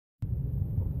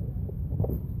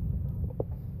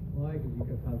Waheguru Ji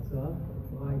Ka Khalsa,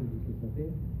 Waheguru Ji Ki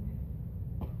Fateh.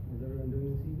 How's everyone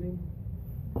doing this evening?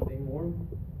 Staying warm?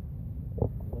 I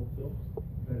hope so.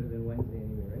 Better than Wednesday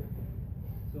anyway, right?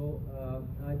 So,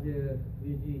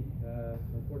 Viji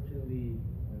unfortunately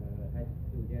had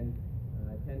to again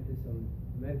attend to some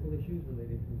medical issues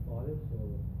related to his father, so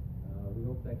we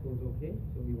hope that goes okay.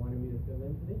 So he wanted me to fill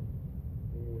in today.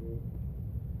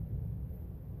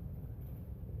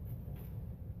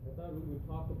 I thought we would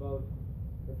talk about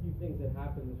a few things that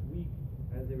happened this week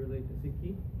as they relate to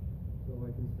Sikhi. So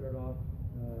I can start off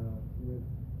with,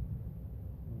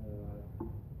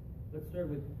 let's start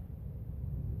with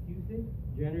Tuesday,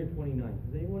 January 29th.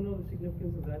 Does anyone know the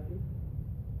significance of that date?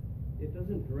 It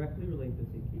doesn't directly relate to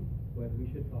Sikhi, but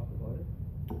we should talk about it.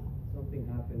 Something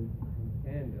happened in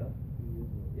Canada a few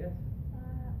years ago. Yes?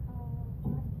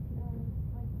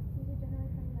 Tuesday,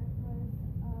 January 29th was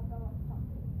about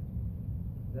something.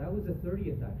 That was the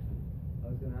 30th, actually. I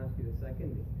was going to ask you the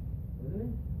second date, wasn't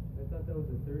it? I thought that was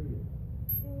the 30th.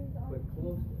 It was on But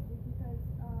close. Tuesday because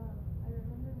I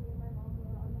remember me and my mom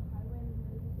were on the highway and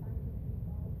there was a sign to be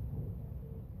involved.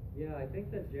 Yeah, I think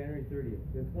that's January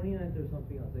 30th. The 29th or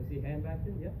something else. I see a hand back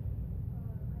there. Yeah?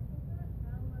 I think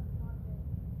that was Fateh.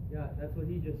 Yeah, that's what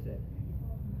he just said.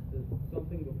 There's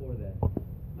something before that.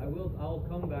 I'll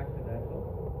come back to that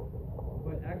though.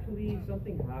 But actually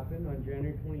something happened on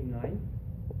January 29th,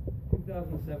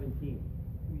 2017,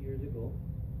 2 years ago.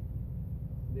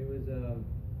 There was a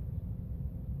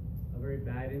very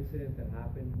bad incident that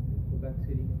happened in Quebec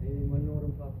City. Anyone know what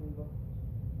I'm talking about?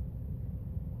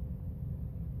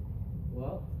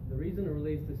 Well, the reason it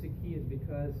relates to Sikhi is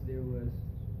because there was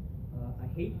a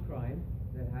hate crime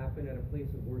that happened at a place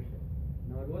of worship.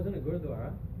 Now, it wasn't a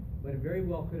Gurdwara, but it very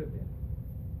well could have been.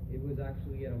 It was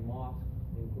actually at a mosque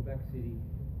in Quebec City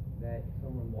that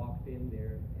someone walked in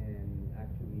there and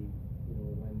actually,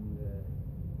 when the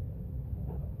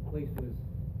place was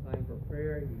time for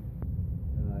prayer, he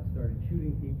started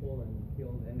shooting people and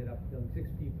ended up killing 6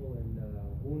 people and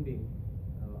wounding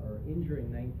or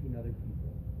injuring 19 other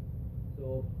people.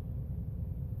 So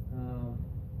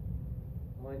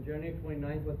on January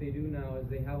 29th, what they do now is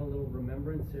they have a little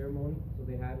remembrance ceremony. So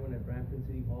they had one at Brampton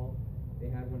City Hall, they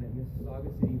had one at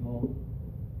Mississauga City Hall,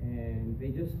 and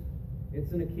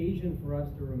it's an occasion for us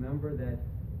to remember that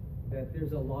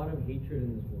there's a lot of hatred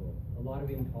in this world, a lot of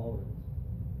intolerance.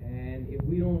 And if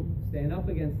we don't stand up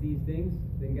against these things,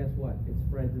 then guess what? It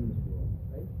spreads in this world,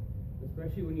 right?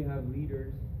 Especially when you have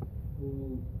leaders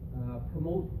who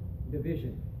promote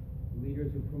division,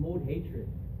 leaders who promote hatred,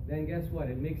 then guess what?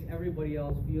 It makes everybody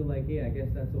else feel like, hey, I guess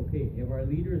that's okay. If our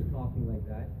leader is talking like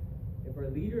that, if our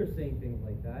leader is saying things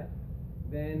like that,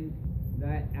 then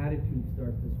that attitude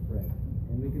starts to spread.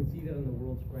 And we can see that in the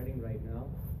world spreading right now.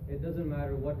 It doesn't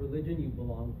matter what religion you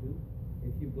belong to.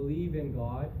 If you believe in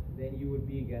God, then you would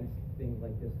be against things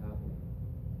like this happening.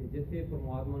 ਜਿੱਥੇ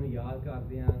ਪਰਮਾਤਮਾ ਨੂੰ ਯਾਦ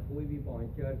ਕਰਦੇ ਆ ਕੋਈ ਵੀ ਭਾਵੇਂ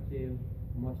church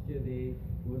ਮਸਜਿਦ ਹੈ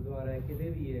ਗੁਰਦੁਆਰਾ ਹੈ ਕਿਤੇ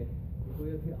ਵੀ ਹੈ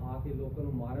ਕੋਈ ਉੱਥੇ ਆ ਕੇ ਲੋਕਾਂ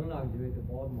ਨੂੰ ਮਾਰਨ ਲੱਗ ਜਾਵੇ ਤੇ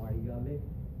ਬਹੁਤ ਮਾੜੀ ਗੱਲ ਹੈ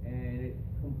and it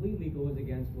completely goes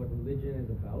against what religion is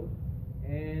about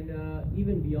and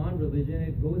even beyond religion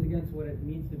it goes against what it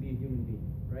means to be a human being,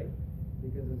 right?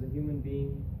 Because as a human being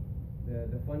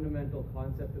the fundamental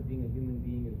concept of being a human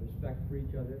being is respect for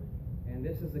each other. And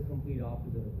this is the complete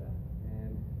opposite of that.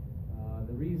 And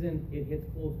the reason it hits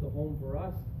close to home for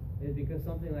us is because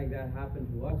something like that happened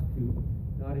to us too,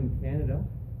 not in Canada.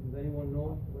 Does anyone know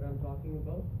what I'm talking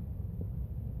about?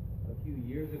 A few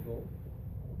years ago,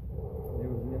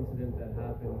 there was an incident that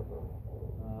happened.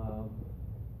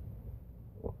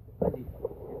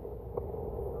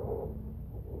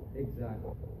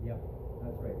 Exactly. Yep,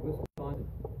 that's right. Wisconsin.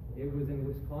 It was in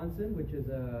Wisconsin, which is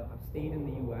a state in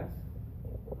the U.S.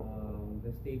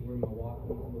 The state where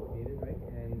Milwaukee is located, right?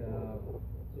 And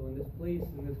so in this place,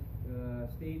 in this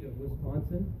state of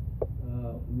Wisconsin,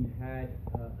 we had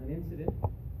an incident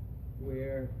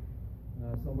where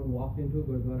someone walked into a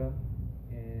Gurdwara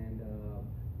and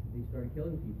they started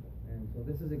killing people. And so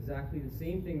this is exactly the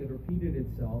same thing that repeated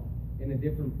itself in a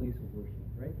different place of worship,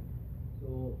 right?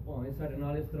 So,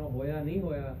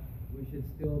 we should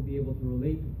still be able to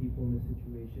relate to people in this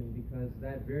situation because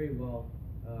that very well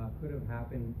could have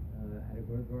happened at a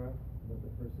Gurdwara, what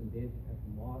the person did at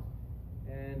the mosque.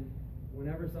 And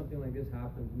whenever something like this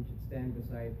happens, we should stand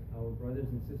beside our brothers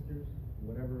and sisters,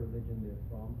 whatever religion they're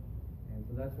from. And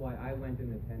so that's why I went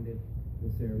and attended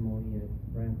the ceremony at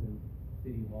Brampton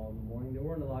City Hall in the morning. There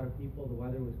weren't a lot of people. The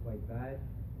weather was quite bad.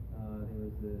 There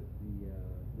was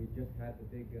we just had the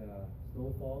big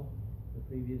snowfall the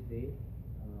previous day.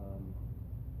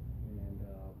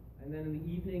 And then in the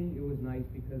evening, it was nice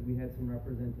because we had some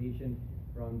representation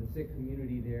from the Sikh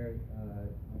community there.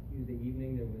 On Tuesday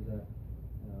evening, there was a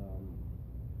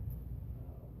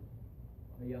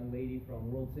young lady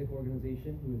from World Sikh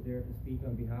Organization who was there to speak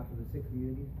on behalf of the Sikh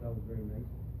community. That was very nice,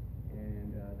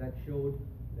 and that showed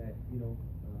that we'll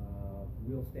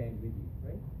stand with you,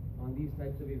 right? On these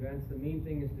types of events, the main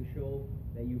thing is to show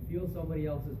that you feel somebody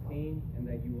else's pain and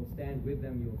that you will stand with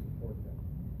them, you will support them.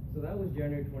 So that was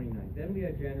January 29th. Then we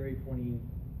had January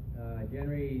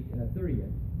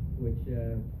 30th, which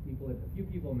a few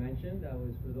people mentioned. That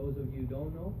was, for those of you who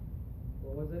don't know,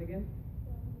 what was it again?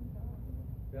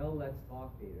 Bell Let's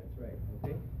Talk Day, that's right,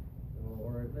 okay?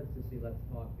 Or let's just say Let's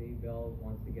Talk Day. Bell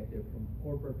wants to get their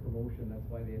corporate promotion, that's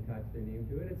why they attach their name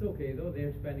to it. It's okay though,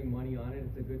 they're spending money on it,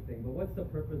 it's a good thing. But what's the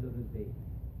purpose of this day?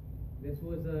 This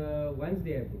was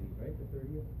Wednesday, I believe, right? The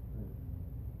 30th?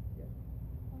 Yeah.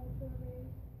 To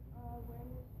raise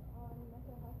awareness on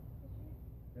mental health issues.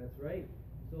 That's right.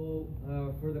 So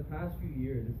for the past few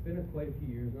years, it's been quite a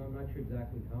few years now, I'm not sure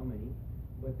exactly how many,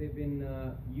 but they've been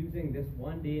using this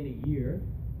one day in a year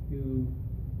to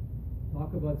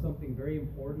talk about something very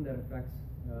important that affects,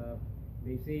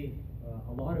 they say,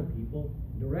 a lot of people.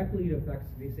 Directly it affects,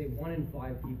 they say 1 in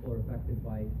 5 people are affected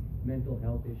by mental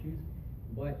health issues.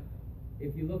 But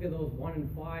if you look at those 1 in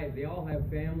 5, they all have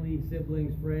family,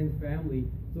 siblings, friends, family,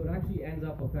 so it actually ends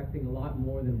up affecting a lot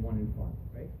more than 1 in 5,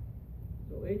 right?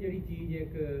 So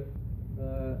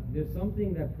there's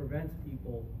something that prevents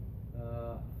people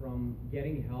from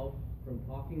getting help, from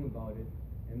talking about it,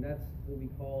 and that's what we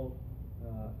call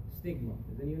stigma.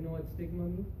 Does anyone know what stigma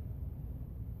means?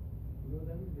 You know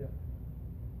them? Yeah.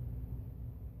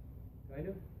 Kind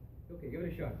of? Okay, give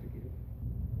it a shot, Sukita.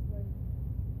 Like,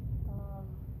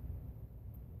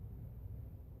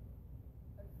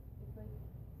 it's like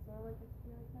sort of like a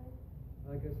stereotype.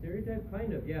 Like a stereotype?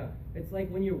 Kind of, yeah. It's like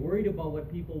when you're worried about what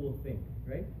people will think,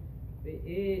 right?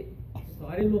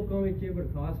 सारे लोगों ਵਿੱਚ ਪਰ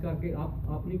ਖਾਸ ਕਰਕੇ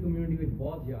ਆਪਣੀ community ਵਿੱਚ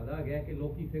ਬਹੁਤ ਜ਼ਿਆਦਾ ਹੈ ਕਿ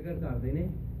ਲੋਕੀ ਫਿਕਰ ਕਰਦੇ ਨੇ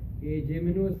ਕਿ ਜੇ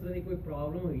ਮੈਨੂੰ ਇਸ ਤਰ੍ਹਾਂ ਦੀ ਕੋਈ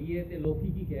ਪ੍ਰੋਬਲਮ ਹੈਗੀ ਹੈ ਤੇ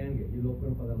ਲੋਕੀ ਕੀ ਕਹਿਣਗੇ ਜੇ ਲੋਕਾਂ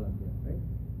ਨੂੰ ਪਤਾ ਲੱਗ ਗਿਆ, ਰਾਈਟ?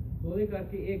 ਸੋ ਉਹਦੇ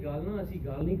ਕਰਕੇ ਇਹ ਗੱਲ ਨਾ ਅਸੀਂ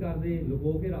ਗੱਲ ਨਹੀਂ ਕਰਦੇ,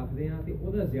 ਲੁਕੋ ਕੇ ਰੱਖਦੇ ਹਾਂ ਤੇ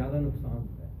ਉਹਦਾ ਜ਼ਿਆਦਾ ਨੁਕਸਾਨ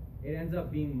ਹੁੰਦਾ ਹੈ. It ends up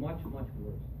being much worse.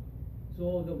 So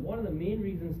one of the main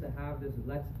reasons to have this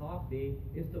Let's Talk Day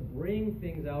is to bring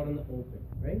things out in the open,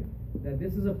 right? That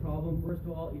this is a problem. First of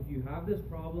all, if you have this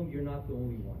problem, you're not the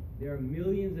only one. There are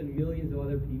millions and millions of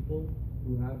other people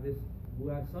who have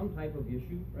some type of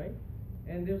issue, right?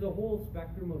 And there's a whole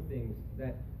spectrum of things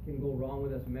that can go wrong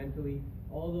with us mentally,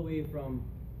 all the way from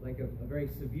like a very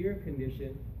severe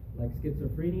condition like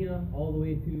schizophrenia, all the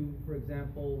way to, for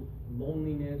example,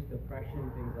 loneliness, depression,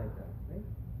 things like that, right?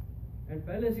 And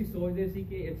pehle assi sochde si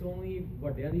ki it's only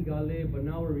vaddiyan di gall hai, but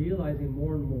now we're realizing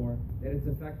more and more that it's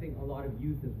affecting a lot of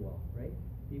youth as well, right?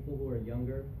 People who are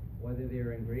younger, whether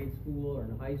they're in grade school or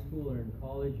in high school or in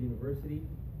college, university,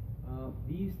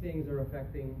 these things are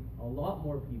affecting a lot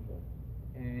more people.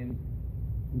 And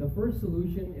the first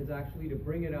solution is actually to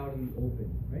bring it out in the open,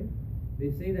 right?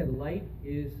 They say that light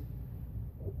is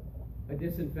a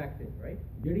disinfectant, right?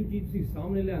 ਜਿਹੜੀ ਚੀਜ਼ ਤੁਸੀਂ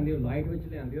ਸਾਹਮਣੇ ਲਿਆਂਦੇ ਹੋ, light ਵਿੱਚ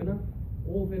ਲਿਆਂਦੇ ਹੋ ਨਾ,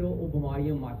 ਉਹ ਫਿਰ ਉਹ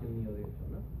ਬਿਮਾਰੀਆਂ ਮਾਰ ਦਿੰਦੀਆਂ ਉਹਦੇ ਵਿੱਚੋਂ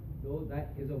ਨਾ. So that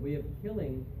is a way of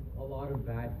killing a lot of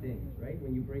bad things, right?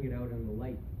 When you bring it out in the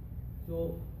light. So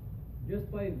just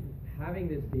by having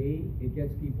this day, it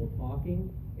gets people talking.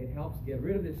 It helps get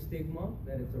rid of this stigma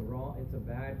that it's a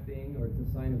bad thing or it's a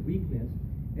sign of weakness,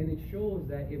 and it shows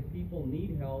that if people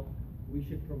need help, we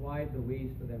should provide the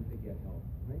ways for them to get help,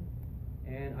 right?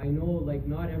 And I know like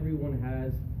not everyone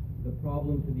has the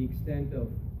problem to the extent of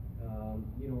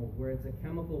where it's a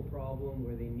chemical problem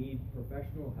where they need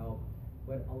professional help,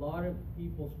 but a lot of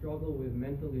people struggle with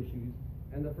mental issues,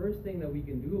 and the first thing that we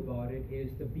can do about it is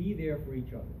to be there for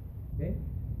each other, okay?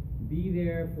 Be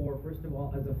there for, first of all,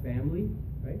 as a family,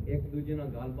 right? Ek duje na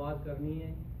galbaat karni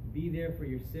hai. Be there for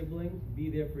your siblings, be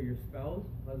there for your spouse.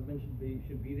 Husband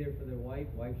should be there for their wife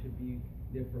should be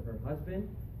there for her husband.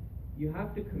 You have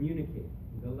to communicate.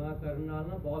 Galla karan naal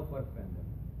na bahut fark penda.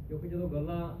 Kyunki jadon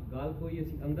gal koi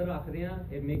assi andar rakhde ha,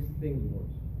 it makes things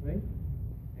worse, right?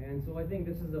 And so I think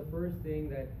this is the first thing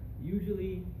that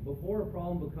usually before a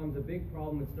problem becomes a big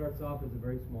problem, it starts off as a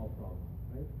very small problem,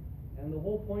 right? And the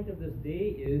whole point of this day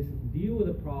is deal with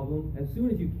a problem as soon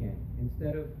as you can,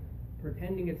 instead of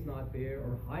pretending it's not there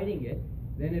or hiding it.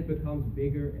 Then it becomes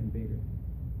bigger and bigger.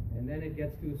 And then it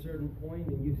gets to a certain point,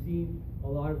 and you've seen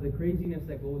a lot of the craziness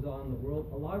that goes on in the world.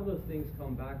 A lot of those things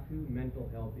come back to mental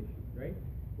health issues, right?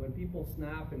 When people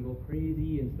snap and go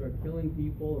crazy and start killing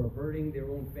people or hurting their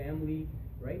own family,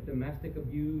 right? Domestic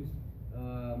abuse,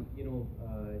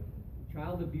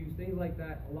 child abuse, things like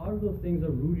that. A lot of those things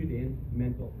are rooted in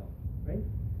mental health, right?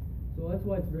 So that's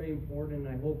why it's very important,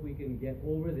 and I hope we can get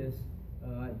over this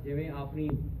ਜਿਵੇਂ ਆਪਣੀ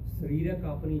ਸਰੀਰਕ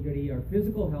ਆਪਣੀ ਜਿਹੜੀ our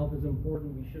physical health is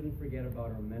important, we shouldn't forget about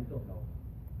our mental health.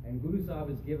 And Guru Sahib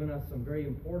has given us some very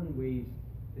important ways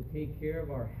to take care of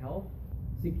our health.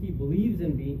 Sikhi believes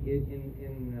in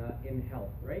in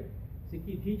health, right?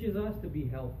 Sikhi teaches us to be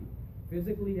healthy,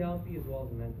 physically healthi as well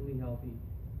as mentally healthy.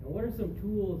 And what are some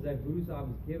tools that Guru Sahib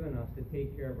has given us to take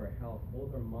care of our health,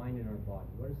 both our mind and our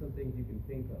body? What are some things you can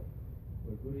think of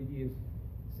where Guruji is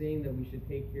saying that we should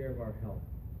take care of our health?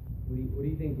 What do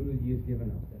you think Guruji has given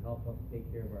us to help us take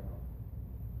care of our health?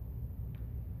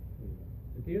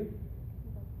 Clear?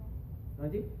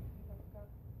 Hanji?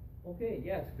 Okay,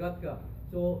 yes, gatka.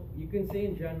 So you can say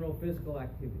in general physical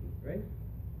activity, right?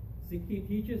 Sikhi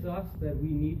teaches us that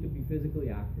we need to be physically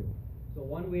active. So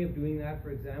one way of doing that,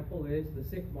 for example, is the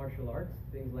Sikh martial arts,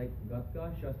 things like gatka,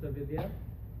 shastra vidya.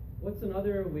 What's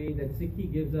another way that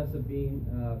Sikhi gives us of being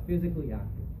physically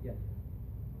active? Yes.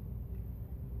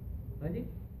 Hanji?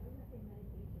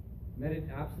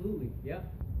 Absolutely, yeah.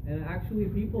 And actually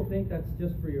people think that's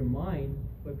just for your mind,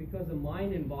 but because the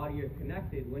mind and body are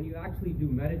connected, when you actually do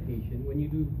meditation, when you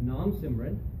do Nam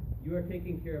Simran, you are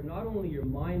taking care of not only your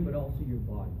mind but also your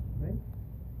body, right?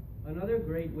 Another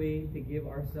great way to give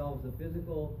ourselves the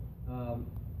physical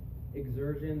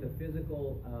exertion, the physical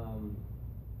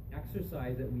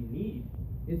exercise that we need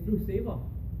is through seva,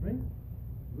 right?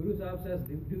 Guru Sahib says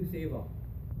do seva.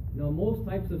 Now most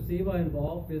types of seva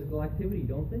involve physical activity,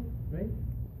 don't they? Right?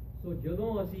 So ਜਦੋਂ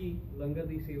ਅਸੀਂ ਲੰਗਰ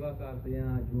ਦੀ ਸੇਵਾ ਕਰਦੇ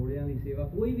ਹਾਂ, ਜੋੜਿਆਂ ਦੀ ਸੇਵਾ,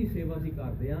 ਕੋਈ ਵੀ ਸੇਵਾ ਅਸੀਂ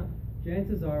ਕਰਦੇ ਹਾਂ,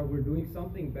 chances are we're doing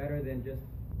something better than just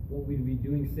what we'd be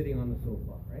doing sitting on the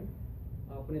sofa, right?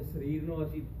 ਆਪਣੇ ਸਰੀਰ ਨੂੰ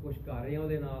ਅਸੀਂ ਕੁਝ ਕਰ ਰਹੇ ਹਾਂ,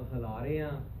 ਉਹਦੇ ਨਾਲ ਹਿਲਾ ਰਹੇ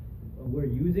ਹਾਂ. We're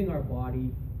using our body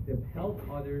to help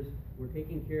others. We're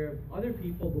taking care of other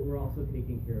people, but we're also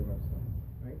taking care of ourselves,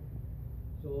 right?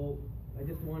 So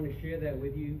I just wanted to share that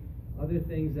with you. Other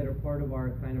things that are part of our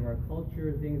culture,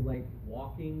 things like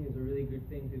walking is a really good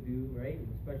thing to do, right?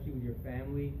 Especially with your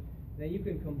family. Then you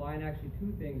can combine actually two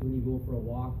things when you go for a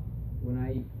walk. When I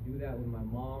do that with my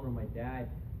mom or my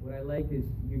dad, what I like is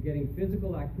you're getting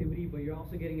physical activity, but you're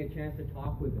also getting a chance to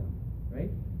talk with them,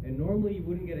 right? And normally you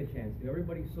wouldn't get a chance to.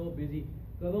 Everybody's so busy.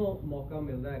 ਕਦੋਂ ਮੌਕਾ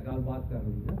ਮਿਲਦਾ ਹੈ ਗੱਲਬਾਤ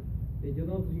ਕਰਨ ਦੀ ਨਾ, ਤੇ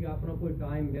ਜਦੋਂ ਤੁਸੀਂ ਆਪਣਾ ਕੋਈ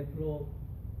ਟਾਈਮ ਮਿਥ ਲਓ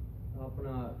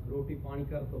ਆਪਣਾ ਰੋਟੀ ਪਾਣੀ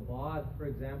ਕਰਨ ਤੋਂ ਬਾਅਦ, for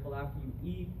example, after you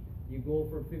eat, you go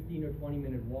for a 15 or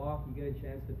 20-minute walk, you get a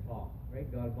chance to talk, right?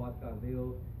 ਗੱਲਬਾਤ ਕਰਦੇ ਹੋ,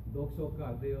 ਦੁੱਖ ਸੁੱਖ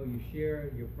ਕਰਦੇ ਹੋ, you share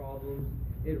your problems.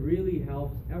 It really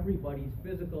helps everybody's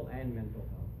physical and mental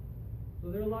health. So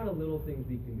there are a lot of little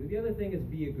things we can do. The other thing is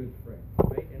be a good friend,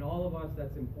 right? And all of us,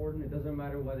 that's important. It doesn't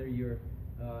matter whether you're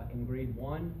in grade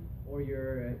 1 or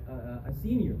you're a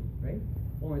senior, right?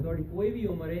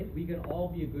 We can all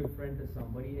be a good friend to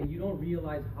somebody, and you don't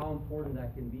realize how important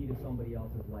that can be to somebody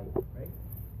else's life, right?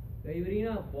 ਕਈ ਵਾਰੀ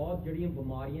ਨਾ ਬਹੁਤ ਜਿਹੜੀਆਂ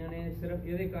ਬਿਮਾਰੀਆਂ ਨੇ ਸਿਰਫ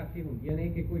ਇਹਦੇ ਕਰਕੇ ਹੁੰਦੀਆਂ ਨੇ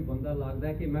ਕਿ ਕੋਈ ਬੰਦਾ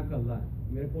ਲੱਗਦਾ ਕਿ ਮੈਂ ਇਕੱਲਾ,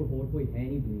 ਮੇਰੇ ਕੋਲ ਹੋਰ ਕੋਈ ਹੈ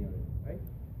ਨਹੀਂ ਦੁਨੀਆ ਵਿੱਚ, right?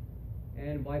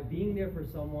 And by being there for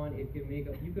someone, you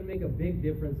can make a big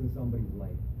difference in somebody's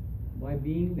life. By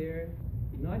being there,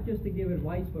 not just to give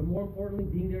advice, but more importantly,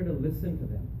 being there to listen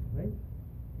to them, right?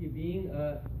 Being,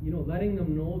 letting them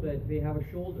know that they have a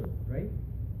shoulder, right?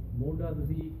 ਮੋਢਾ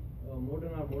ਤੁਸੀਂ ਮੋਢੇ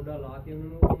ਨਾਲ ਮੋਢਾ ਲਾ ਕੇ ਉਹਨਾਂ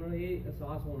ਨੂੰ ਇਹ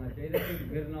ਅਹਿਸਾਸ ਹੋਣਾ ਚਾਹੀਦਾ ਕਿ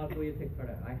ਮੇਰੇ ਨਾਲ ਕੋਈ ਇੱਥੇ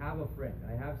ਖੜਾ ਹੈ. I have a friend.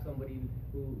 I have somebody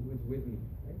who is with me,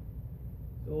 right?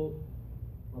 So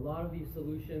a lot of these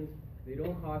solutions, they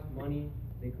don't cost money.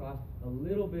 They cost a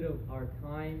little bit of our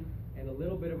time and a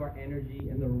little bit of our energy,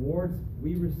 and the rewards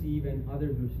we receive and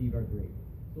others receive are great.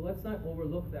 So let's not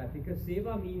overlook that, because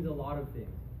seva means a lot of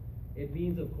things. It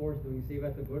means, of course, doing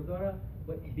seva at the Gurdwara,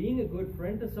 but being a good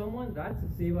friend to someone, that's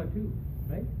a seva too,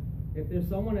 right? If there's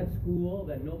someone at school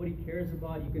that nobody cares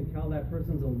about, you can tell that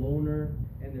person's a loner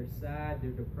and they're sad,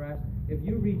 they're depressed. If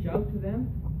you reach out to them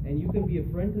and you can be a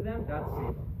friend to them, that's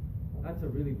seva. That's a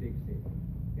really big seva,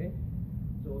 okay?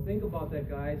 So think about that,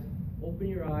 guys.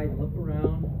 Open your eyes, look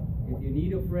around. If you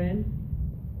need a friend,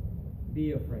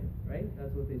 be a friend, right?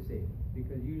 That's what they say.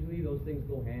 Because usually those things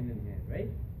go hand in hand,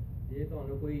 right? ਜੇ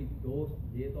ਤੁਹਾਨੂੰ ਕੋਈ ਦੋਸਤ,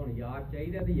 ਜੇ ਤੁਹਾਨੂੰ ਯਾਰ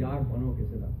ਚਾਹੀਦਾ ਤੇ ਯਾਰ ਬਣੋ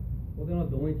ਕਿਸੇ ਦਾ, ਉਹਦੇ ਨਾਲ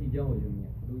ਦੋਵੇਂ ਚੀਜ਼ਾਂ ਹੋ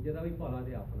ਜਾਂਦੀਆਂ, ਦੂਜੇ ਦਾ ਵੀ ਭਲਾ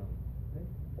ਤੇ ਆਪਣਾ.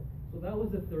 So that was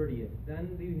the 30th. Then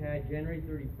we had January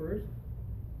 31st,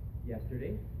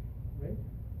 yesterday, right?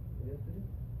 Yesterday?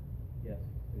 Yes,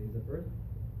 it is the 1st.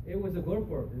 It was a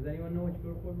Gurpurb. Does anyone know which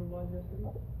Gurpurb it was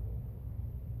yesterday?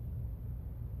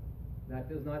 That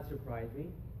does not surprise me,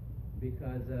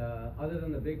 because other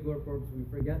than the big Gurpurbs, we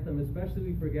forget them. Especially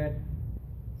we forget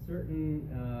certain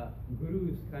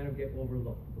gurus kind of get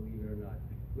overlooked, believe it or not.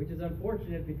 Which is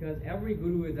unfortunate, because every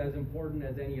guru is as important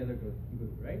as any other guru,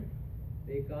 right?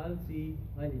 They call see,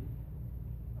 Hani.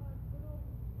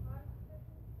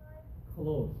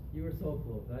 Close. You were so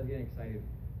close. I was getting excited.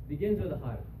 Begins with a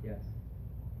har. Yes.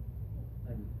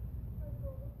 Hani.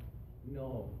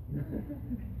 No.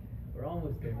 We're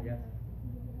almost there, yes.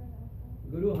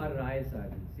 Guru Har Rai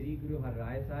Sahib, Sri Guru Har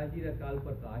Rai Sahib ji da Kal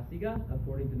Prakash Siga,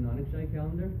 according to Nanak Shai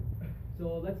calendar.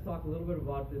 So let's talk a little bit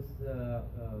about this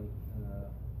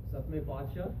Satme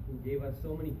Padshah, who gave us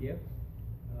so many gifts.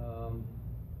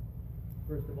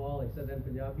 First of all, I said that in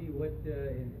Punjabi. What,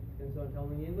 can someone tell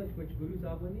me in English, which Guru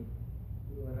Sahib was he?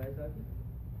 Guru Har Rai Sahib?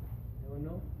 Anyone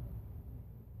know?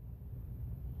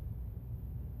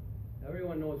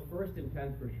 Everyone knows first and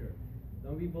 10th for sure.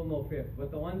 Some people know 5th,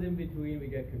 but the ones in between we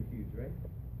get confused, right?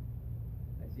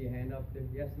 I see a hand up there.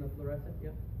 Yes, no, Floressa? Yeah.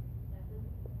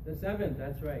 The 7th,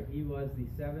 that's right. He was the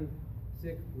 7th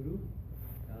Sikh Guru.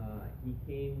 He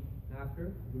came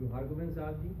after Guru Hargobind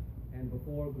Sahib Ji and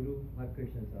before Guru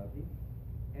Harkrishna Sahib Ji.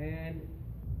 And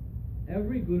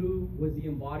every Guru was the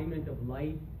embodiment of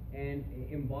light and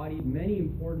embodied many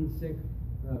important Sikh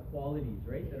qualities,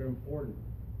 right, that are important.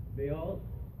 They all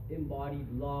embodied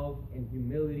love and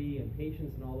humility and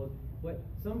patience and all those. But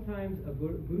sometimes a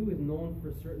Guru is known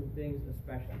for certain things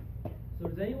especially. So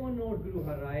does anyone know what Guru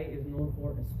Har Rai is known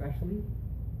for especially?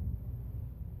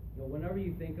 You know, whenever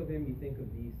you think of him, you think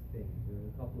of these things. There are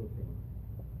a couple of things.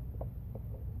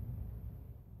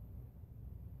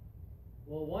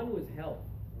 Well, one was health,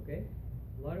 okay?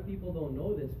 A lot of people don't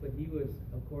know this, but he was,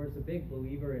 of course, a big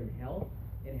believer in health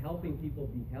and helping people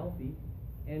be healthy.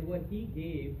 And what he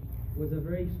gave was a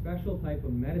very special type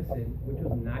of medicine, which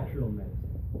was natural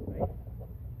medicine, right?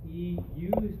 He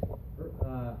used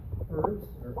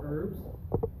herbs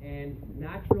and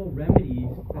natural remedies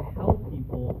to help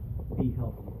people be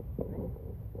healthy, right?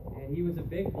 And he was a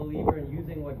big believer in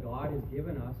using what God has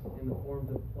given us in the forms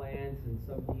of plants and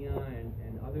sabjiyan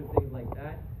and other things like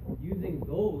that, using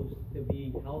those to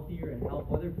be healthier and help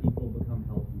other people become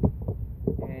healthier.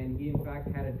 And he in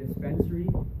fact had a dispensary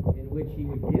in which he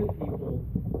would give people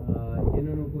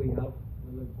जिन्होंने कोई help,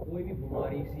 कोई भी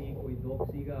बीमारी सी, कोई दुख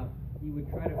सीगा, he would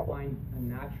try to find a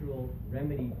natural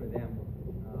remedy for them.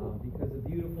 Because the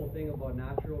beautiful thing about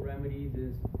natural remedies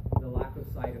is the lack of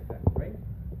side effects, right?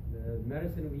 The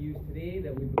medicine we use today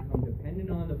that we become dependent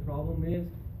on, the problem is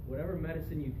whatever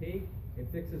medicine you take, it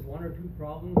fixes 1 or 2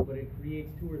 problems, but it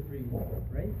creates 2 or 3 more,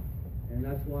 right? And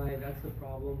that's the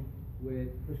problem with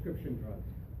prescription drugs.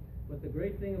 But the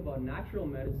great thing about natural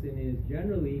medicine is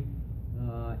generally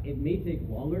it may take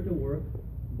longer to work,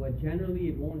 but generally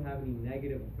it won't have any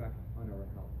negative effect on our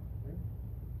health. Right?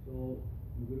 So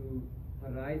Guru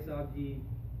Har Rai Sahib Ji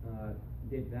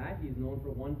did that. He's known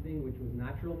for one thing, which was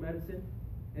natural medicine.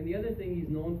 And the other thing he's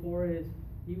known for is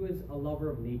he was a lover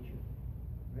of nature.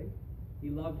 Right? He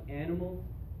loved animals.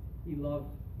 He loved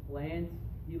plants.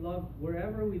 He loved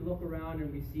wherever we look around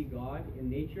and we see God in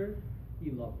nature,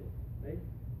 he loved it. Right?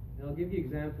 And I'll give you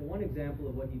one example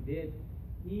of what he did.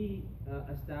 He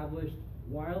established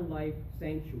wildlife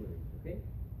sanctuaries. Okay?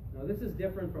 Now this is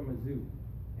different from a zoo,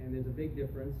 and there's a big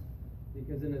difference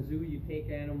because in a zoo you take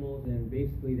animals and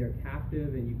basically they're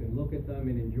captive and you can look at them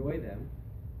and enjoy them,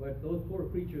 but those poor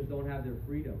creatures don't have their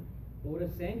freedom. But what a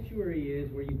sanctuary is,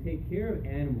 where you take care of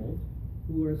animals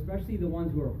who are, especially the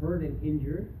ones who are hurt and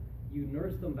injured, you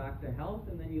nurse them back to health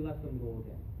and then you let them go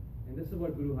again. And this is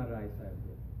what Guru Har Rai Sahib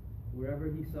did. Wherever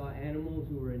he saw animals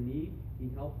who were in need, he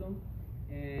helped them,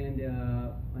 and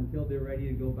until they're ready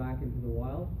to go back into the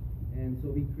wild. And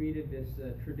so he created this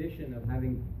tradition of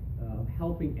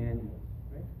helping animals,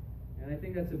 right? And I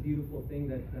think that's a beautiful thing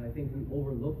that I think we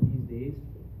overlook these days.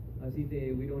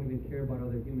 We don't even care about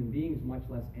other human beings, much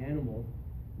less animals.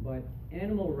 But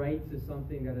animal rights is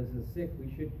something that as a Sikh we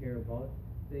should care about.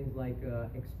 Things like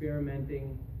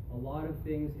experimenting. A lot of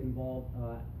things involve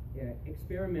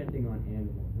experimenting on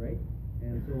animals, right?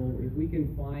 And so if we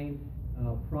can find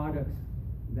products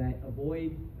that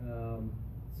avoid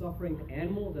suffering to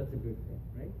animals, that's a good thing,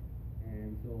 right?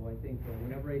 And so I think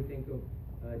whenever I think of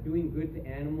doing good to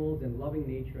animals and loving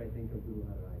nature, I think of Guru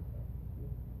Har Rai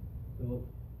Sahib. So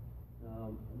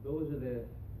those are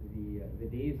the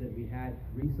days that we had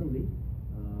recently.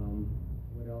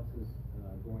 What else is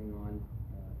going on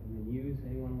in the news?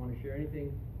 Anyone want to share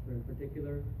anything in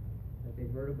particular that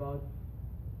they've heard about?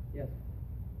 Yes?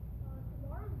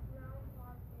 Tomorrow's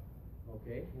Groundhog Day.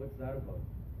 Okay, what's that about?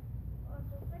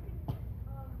 So it's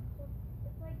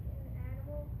like an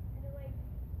animal, and it like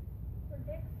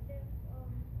predicts if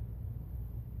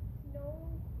snow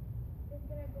is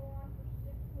gonna go on for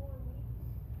 6 more weeks.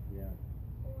 Yeah.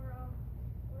 Or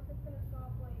if it's gonna stop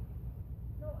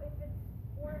if it's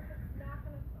not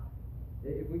gonna stop.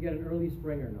 If we get an early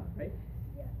spring or not, right?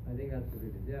 Yeah. I think that's what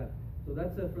it is, yeah. So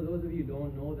that's, for those of you who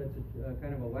don't know, that's a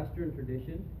kind of a Western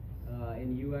tradition.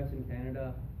 In US and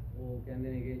Canada, ਉਹ ਕਹਿੰਦੇ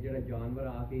ਨੇ ਕਿ ਜਿਹੜਾ ਜਾਨਵਰ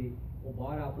ਆ ਕੇ ਉਹ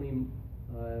ਬਾਹਰ ਆਪਣੀ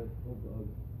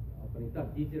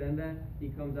He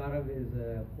comes out of his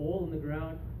hole in the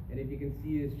ground, and if you can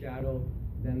see his shadow,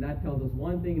 then that tells us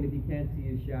one thing, and if you can't see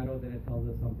his shadow, then it tells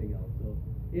us something else. So,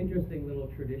 interesting little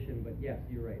tradition, but yes,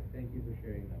 you're right. Thank you for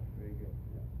sharing that. Very good.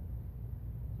 Yeah.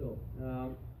 So,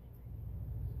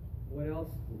 what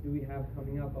else do we have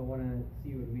coming up? I want to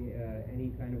see what we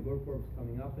any kind of Gurkorps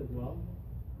coming up as well.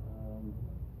 I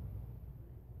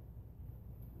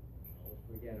always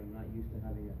forget, I'm not used to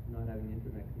not having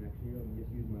internet connection here. Let me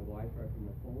just use my Wi-Fi from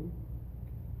my phone.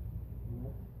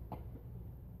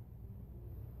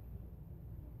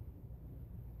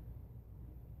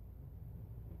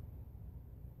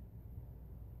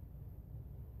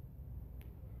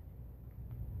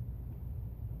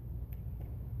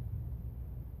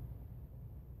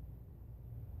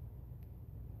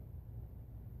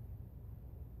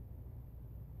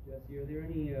 Jesse, are there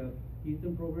any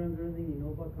Kirtan programs or anything you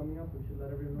know about coming up? We should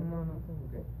let everyone know. No, nothing.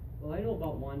 Okay. Well, I know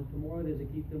about one. Tomorrow there's a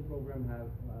Kirtan program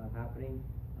happening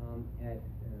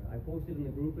I posted in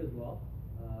the group as well.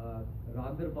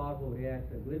 Darbar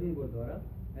at Gurdwara.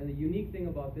 And the unique thing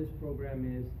about this program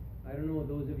is, I don't know if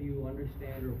those of you who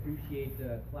understand or appreciate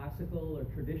classical or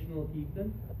traditional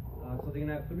Kirtan. So they're going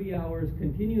to have 3 hours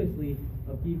continuously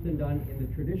of Kirtan done in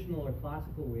the traditional or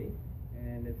classical way.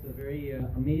 And it's a very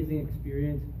amazing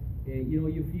experience.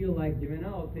 You feel like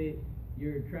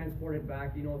you're transported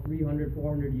back, 300,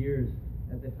 400 years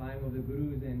at the time of the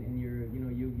gurus, and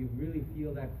you really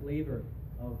feel that flavor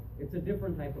of, it's a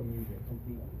different type of music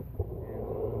completely.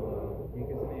 And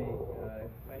so,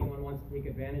 if anyone wants to take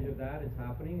advantage of that, it's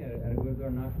happening at a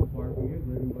Gurdwara not too far from here,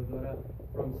 Gurdwara,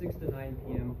 from 6 to 9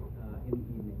 p.m. In the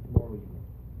evening, tomorrow evening.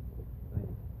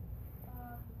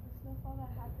 The snowfall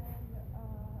that happened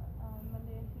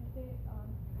Monday and Tuesday,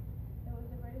 it was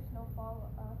the greatest snowfall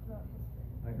throughout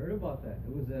history. I heard about that.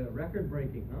 It was record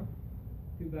breaking, huh?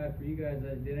 Too bad for you guys.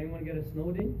 Did anyone get a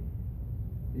snow day?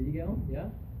 Did you get one? Yeah?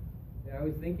 Yeah, I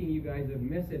was thinking you guys would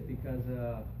miss it because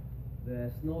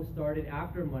the snow started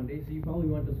after Monday, so you probably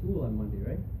went to school on Monday,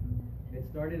 right? Mm-hmm. It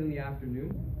started in the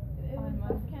afternoon. It was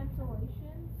just cancellation.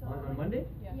 So On Monday?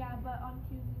 Yeah, but on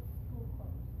Tuesday school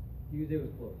closed. Tuesday was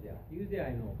closed, yeah. Tuesday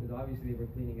I know, because obviously they were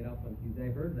cleaning it up on Tuesday.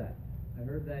 I heard that. I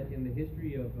heard that in the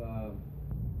history of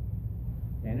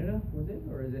Canada, was it?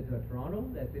 Or is it Toronto?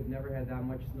 That they've never had that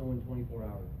much snow in 24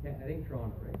 hours. I think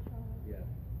Toronto, right? Yeah.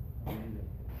 Amazing.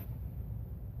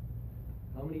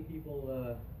 How many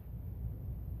people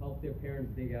helped their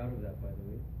parents dig out of that, by the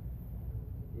way?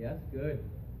 Yes? Good.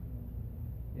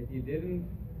 If you didn't,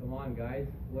 come on, guys.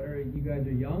 You guys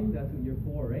are young? That's what you're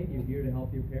for, right? You're here to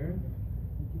help your parents?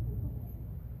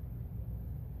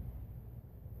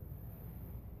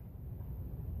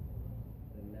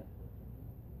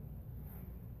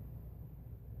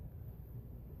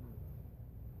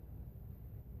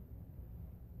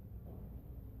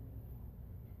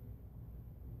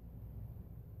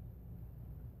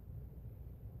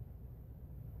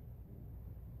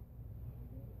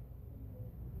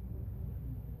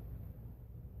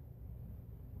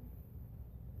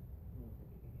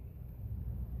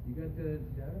 You got the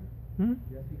data?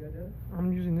 Yes, you got data?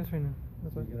 I'm using this right now.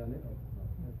 That's You why. get on it? Oh,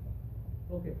 that's fine.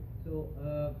 Okay, so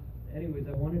anyways,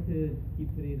 I wanted to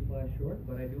keep today's class short,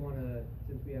 but I do want to,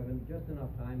 since we have just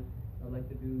enough time, I'd like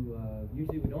to do,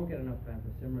 usually we don't get enough time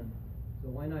for Simran,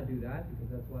 so why not do that? Because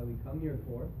that's why we come here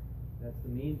for. That's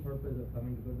the main purpose of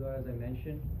coming to Gurdwara, as I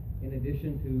mentioned, in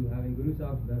addition to having Guru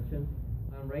Sahib's darshan.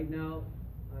 Right now,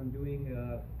 I'm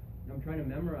trying to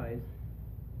memorize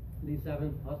the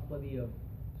 7th Aspadi of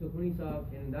Sukhmani Sahib,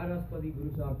 and in that Aspadi, Guru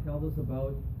Sahib tells us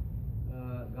about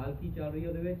Galki Chalri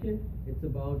Odeveche. It's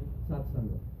about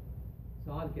Satsanga.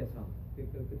 Sad ke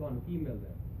sang. Female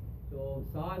there. So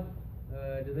Sad,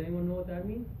 does anyone know what that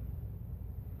means?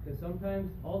 Because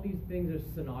sometimes all these things are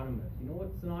synonymous. You know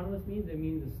what synonymous means? It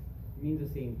means the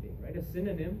same thing, right? A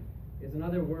synonym is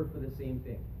another word for the same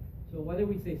thing. So whether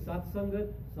we say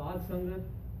Satsangat, Sad Sangat,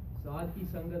 Sad ki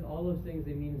Sangat, all those things,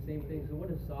 they mean the same thing. So what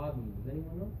does Sad mean? Does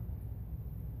anyone know?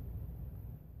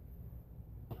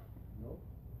 No?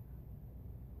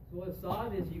 So a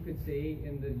Sad is, you could say,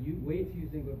 in the way it's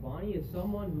used in Gurbani, is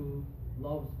someone who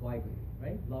loves Waheguru,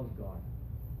 right? Loves God.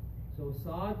 So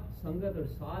Sad Sangat or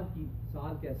Sad ki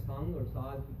Sang or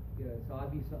Sad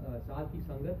ki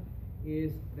Sangat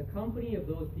is the company of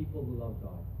those people who love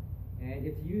God. And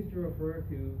it's used to refer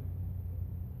to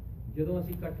ਜਦੋਂ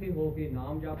ਅਸੀਂ ਇਕੱਠੇ ਹੋ ਕੇ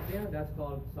ਨਾਮ ਜਪਦੇ ਹਾਂ, that's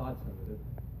called Sad Sangat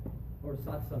or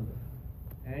Sat Sangat.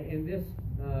 And in this,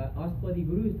 Aspadi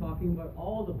Guru is talking about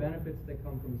all the benefits that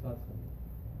come from Sat Sangat.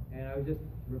 And I was just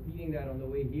repeating that on the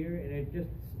way here, and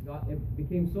it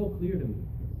became so clear to me.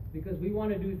 Because we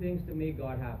want to do things to make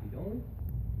God happy, don't we?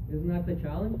 Isn't that the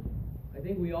challenge? I I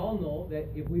think we all know that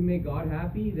if we make God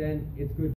happy, then it's good